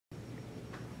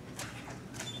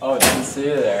Oh, didn't see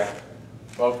you there.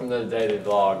 Welcome to the daily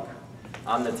vlog.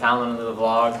 I'm the talent of the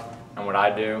vlog, and what I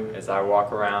do is I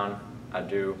walk around, I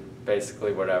do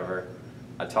basically whatever.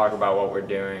 I talk about what we're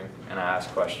doing, and I ask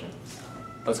questions.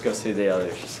 Let's go see the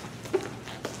others.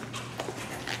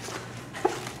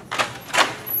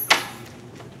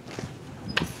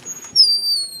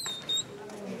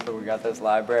 So we got this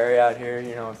library out here,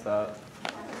 you know what's up.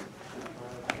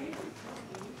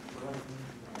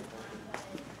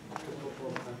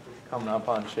 Coming up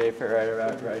on Schaefer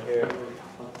right here.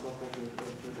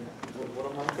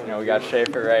 You know, we got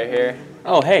Schaefer right here.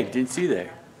 Oh, hey, didn't see you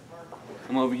there.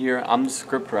 I'm over here. I'm the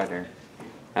script writer.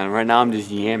 And right now I'm just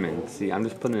yamming. See, I'm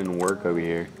just putting in work over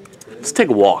here. Let's take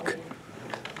a walk.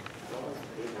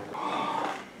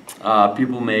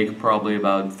 People make probably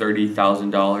about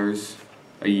 $30,000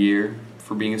 a year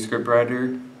for being a script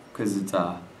writer because it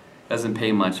doesn't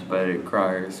pay much, but it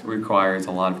requires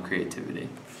a lot of creativity.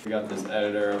 We got this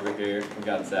editor over here. We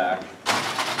got Zach.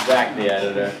 Zach, the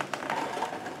editor.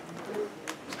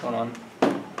 What's going on?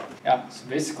 Yeah, so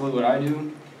basically what I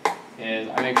do is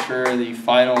I make sure the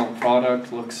final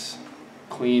product looks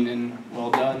clean and well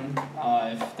done.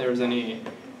 If there's any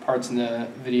parts in the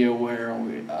video where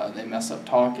they mess up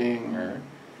talking or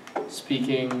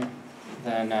speaking,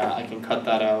 then I can cut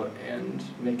that out and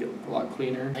make it look a lot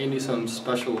cleaner. I can do some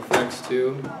special effects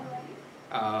too.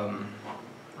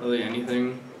 Really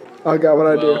anything. I got what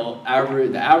I do. Well,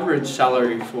 the average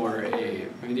salary for a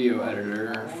video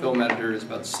editor or film editor is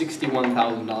about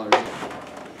 $61,000.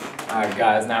 Alright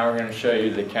guys, now we're going to show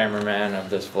you the cameraman of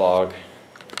this vlog.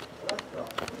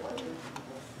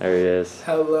 There he is.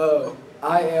 Hello,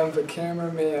 I am the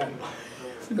cameraman.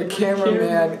 The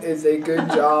cameraman is a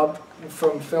good job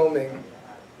from filming.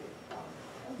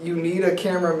 You need a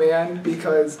cameraman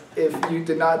because if you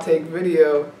did not take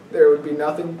video, there would be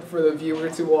nothing for the viewer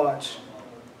to watch.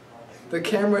 The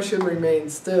camera should remain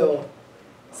still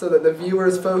so that the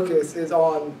viewer's focus is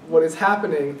on what is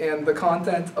happening and the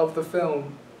content of the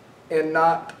film and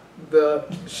not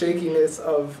the shakiness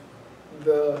of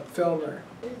the filmer.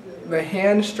 The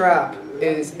hand strap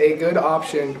is a good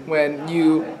option when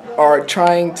you are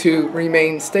trying to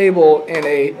remain stable in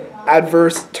a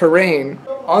adverse terrain.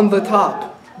 On the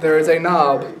top, there is a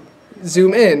knob.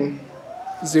 Zoom in,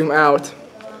 zoom out.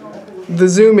 The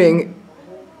zooming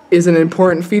is an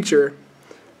important feature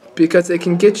because it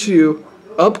can get you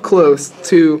up close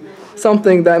to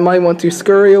something that might want to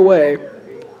scurry away.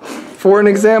 For an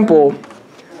example,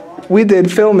 we did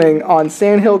filming on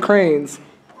sandhill cranes.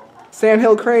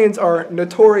 Sandhill cranes are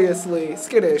notoriously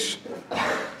skittish,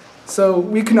 so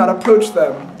we could not approach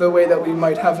them the way that we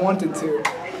might have wanted to.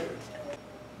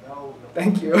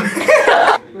 Thank you.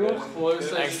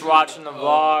 Thanks for watching the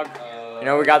vlog. You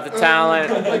know, we got the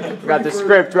talent, we got the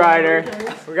script writer,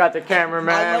 we got the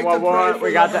cameraman,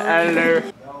 we got the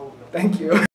editor. Thank you.